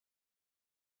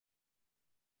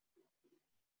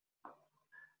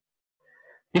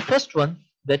The first one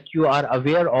that you are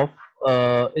aware of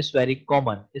is very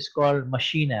common. It's called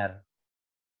machine error.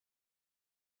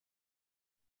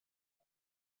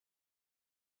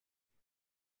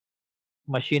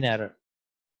 Machine error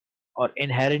or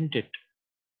inherited.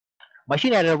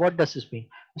 Machine error, what does this mean?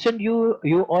 So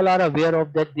you all are aware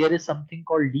of that there is something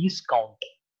called least count.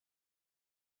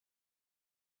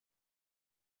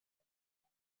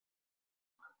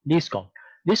 Least count.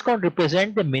 Least count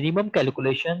represent the minimum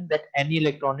calculation that any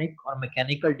electronic or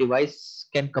mechanical device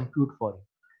can compute for you.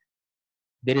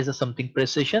 There is a something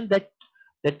precision that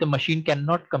the machine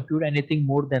cannot compute anything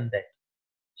more than that.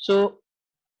 So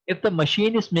if the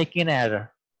machine is making an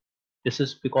error, this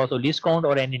is because of least count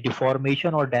or any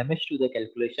deformation or damage to the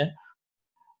calculation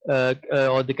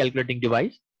or the calculating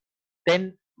device,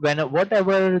 then when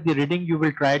whatever the reading you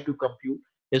will try to compute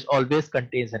is always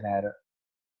contains an error.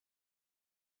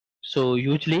 So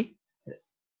usually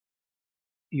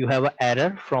you have an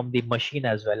error from the machine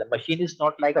as well. A machine is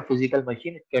not like a physical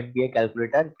machine. It can be a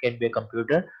calculator, it can be a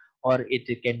computer, or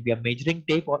it can be a measuring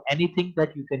tape or anything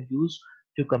that you can use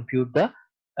to compute the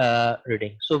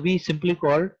reading. So we simply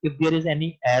call, if there is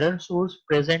any error source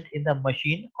present in the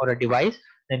machine or a device,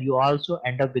 then you also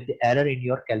end up with the error in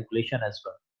your calculation as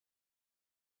well.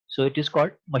 So it is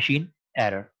called machine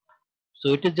error.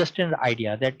 So it is just an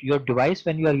idea that your device,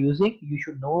 when you are using, you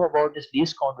should know about this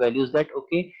least count values, that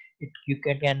okay,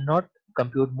 cannot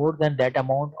compute more than that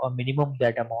amount or minimum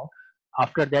that amount.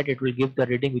 After that it will give the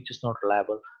reading which is not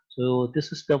reliable. So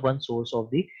this is the one source of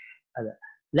the other.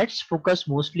 Let's focus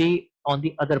mostly on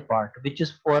the other part, which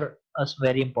is for us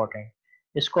very important.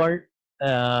 It's called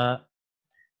from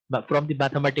the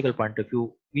mathematical point of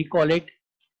view, we call it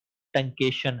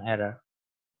truncation error.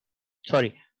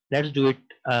 Sorry, let's do it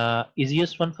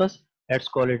easiest one first. Let's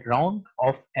call it round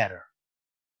of error.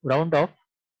 Round of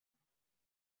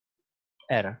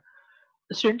error.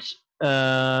 Since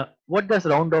what does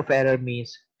round of error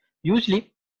means?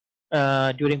 Usually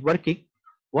during working,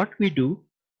 what we do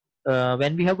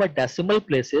when we have a decimal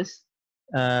places,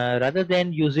 rather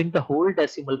than using the whole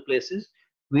decimal places,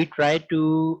 we try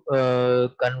to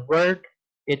convert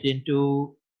it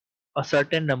into a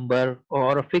certain number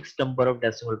or a fixed number of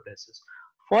decimal places.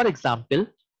 For example,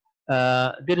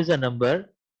 there is a number,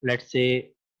 let's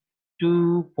say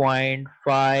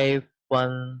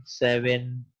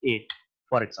 2.5178,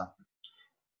 for example.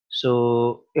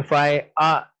 So if I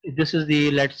this is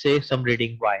the, let's say, some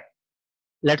reading y.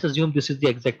 Let's assume this is the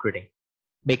exact reading.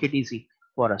 Make it easy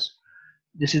for us.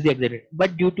 This is the exact reading.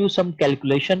 But due to some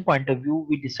calculation point of view,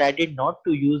 we decided not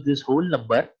to use this whole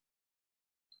number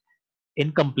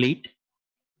incomplete.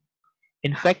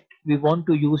 In fact, we want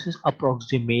to use this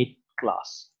approximate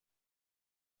class.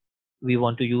 We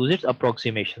want to use its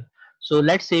approximation. So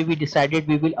let's say we decided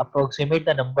we will approximate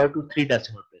the number to 3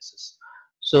 decimal places.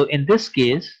 So in this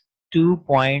case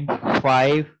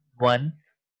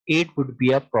 2.518 would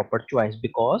be a proper choice,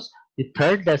 because the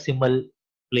third decimal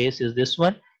place is this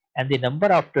one and the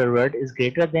number afterward is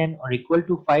greater than or equal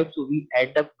to 5, so we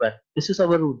add up 1. This is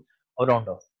our rule or round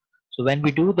off. So when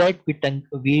we do that, we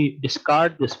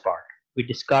discard this part. We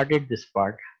discarded this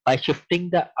part by shifting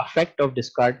the effect of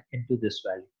discard into this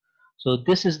value. So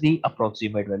this is the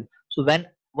approximate value. So when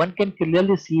one can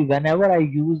clearly see, whenever I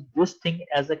use this thing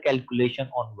as a calculation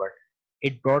onward,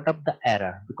 it brought up the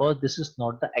error, because this is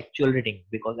not the actual reading,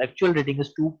 because actual reading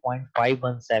is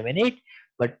 2.5178,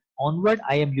 but onward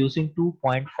I am using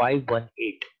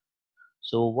 2.518.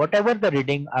 So whatever the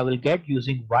reading I will get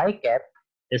using y cap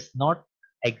is not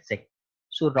exact.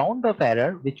 So round of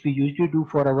error, which we usually do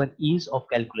for our ease of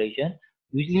calculation,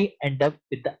 usually end up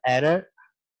with the error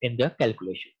in the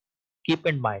calculation. Keep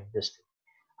in mind this thing.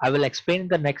 I will explain in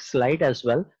the next slide as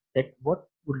well that what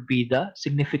would be the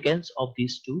significance of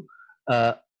these two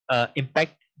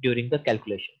impact during the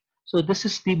calculation. So this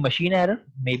is the machine error.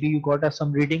 Maybe you got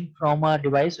some reading from a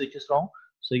device which is wrong,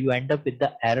 so you end up with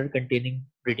the error containing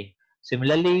reading.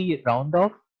 Similarly, round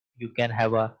off, you can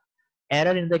have a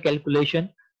error in the calculation.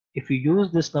 If you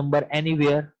use this number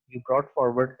anywhere, you brought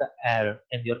forward the error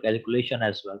in your calculation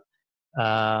as well.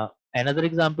 Another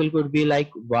example could be like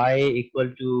y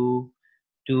equal to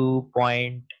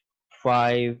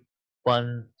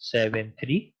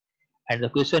 2.5173, and the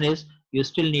question is you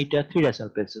still need a 3 decimal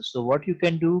places. So what you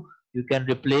can do, you can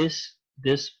replace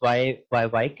this y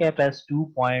cap as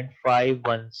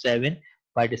 2.517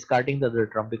 by discarding the other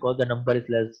term, because the number is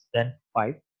less than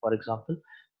 5, for example.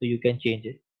 So you can change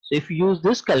it. So if you use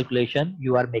this calculation,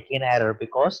 you are making an error,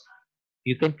 because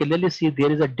you can clearly see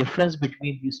there is a difference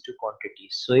between these two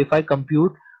quantities. So if I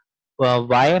compute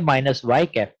y minus y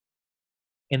cap,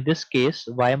 in this case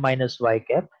y minus y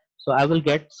cap, So I will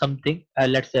get something,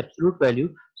 let's say absolute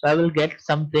value. So I will get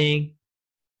something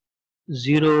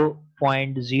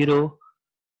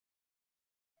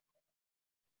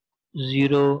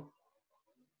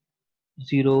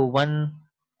 0.00001,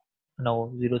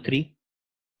 no, 03,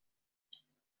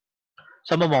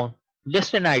 some amount,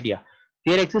 just an idea.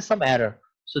 There exists some error.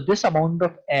 So this amount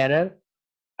of error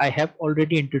I have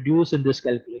already introduced in this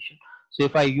calculation. So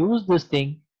if I use this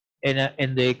thing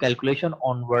in the calculation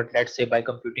onward, let's say by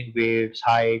computing weights,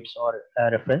 heights, or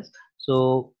reference,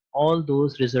 so all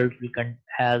those results will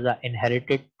has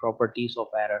inherited properties of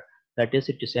error. That is,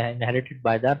 it is inherited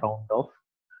by the round of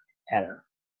error.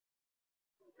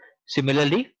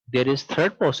 Similarly, there is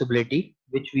third possibility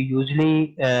which we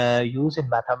usually use in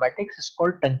mathematics. Is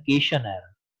called truncation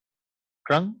error.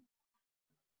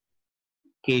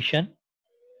 Truncation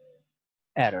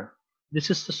error. This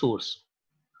is the source.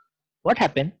 What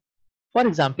happened? For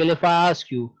example, if I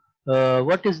ask you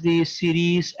what is the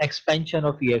series expansion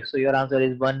of ex, so your answer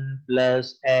is 1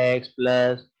 plus x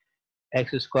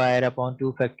square upon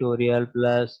 2 factorial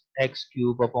plus x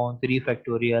cube upon 3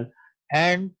 factorial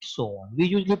and so on. We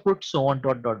usually put so on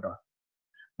dot dot dot.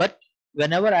 But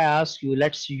whenever I ask you,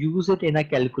 let's use it in a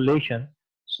calculation.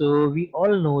 So we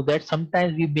all know that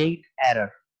sometimes we make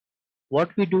error. What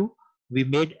we do? We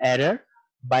made error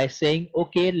by saying,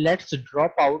 okay, let's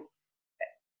drop out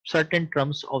certain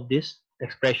terms of this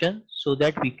expression so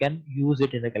that we can use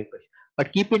it in the calculation.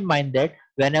 But keep in mind that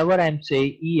whenever I'm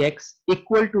saying Ex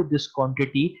equal to this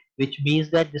quantity, which means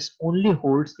that this only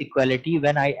holds equality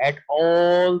when I add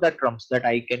all the terms that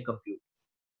I can compute.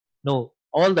 No,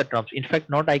 all the terms. In fact,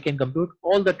 not I can compute,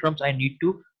 all the terms I need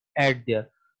to add there.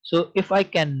 So if I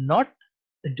cannot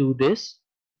do this,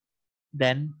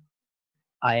 then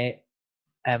I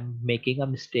am making a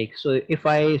mistake. So if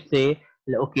I say,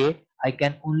 okay, I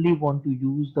can only want to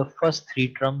use the first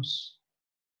three terms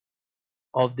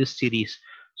of this series.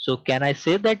 So can I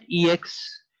say that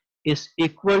Ex is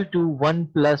equal to 1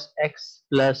 plus x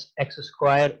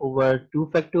square over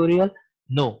 2 factorial?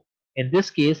 No. In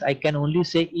this case, I can only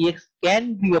say Ex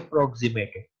can be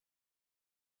approximated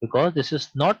because this is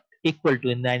not equal to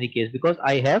in any case because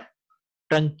I have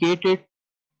truncated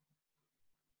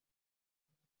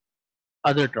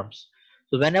other terms.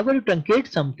 So whenever you truncate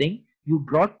something, you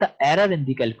brought the error in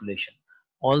the calculation.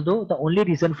 Although the only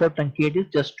reason for truncate is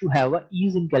just to have a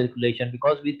ease in calculation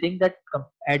because we think that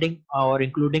adding or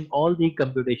including all the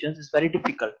computations is very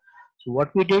difficult. So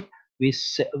what we did, we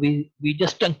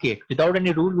just truncate without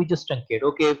any rule. We just truncate.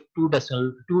 Okay, two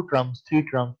decimal, two terms, three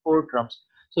terms, four terms.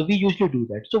 So we usually do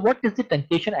that. So what is the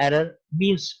truncation error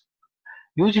means?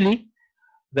 Usually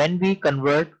when we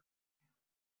convert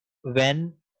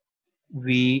when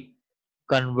we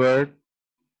convert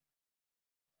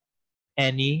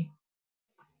any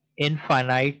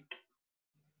infinite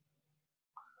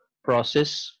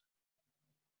process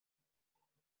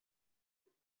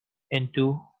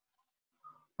into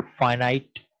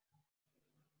finite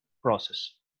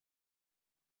process.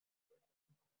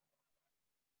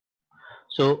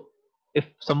 So if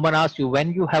someone asks you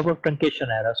when you have a truncation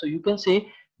error, so you can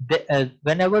say that,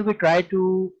 whenever we try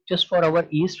to, just for our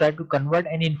ease, try to convert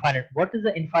any infinite. What is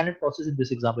the infinite process in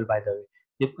this example, by the way?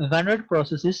 The infinite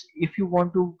process is if you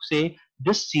want to say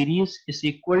this series is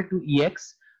equal to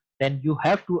Ex, then you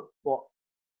have to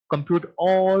compute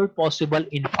all possible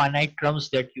infinite terms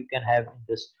that you can have in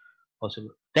this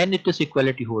possible. Then it is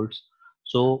equality holds.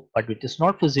 So, but it is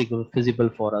not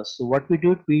feasible for us. So what we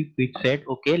did, we said,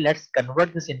 okay, let's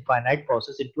convert this infinite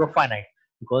process into a finite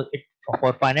because it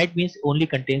for finite means only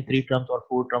contains three terms or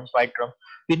four terms, five terms.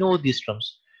 We know these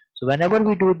terms. So whenever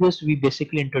we do this, we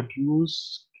basically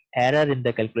introduce error in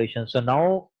the calculation. So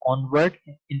now onward,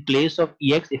 in place of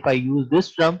Ex, if I use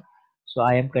this term, so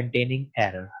I am containing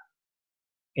error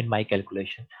in my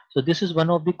calculation. So this is one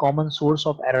of the common source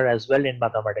of error as well in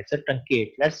mathematics. A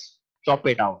truncate. Let's chop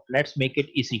it out. Let's make it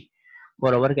easy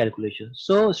for our calculation.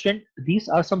 So student, these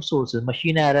are some sources: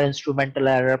 machine error, instrumental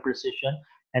error, precision,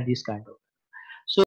 and these kind of.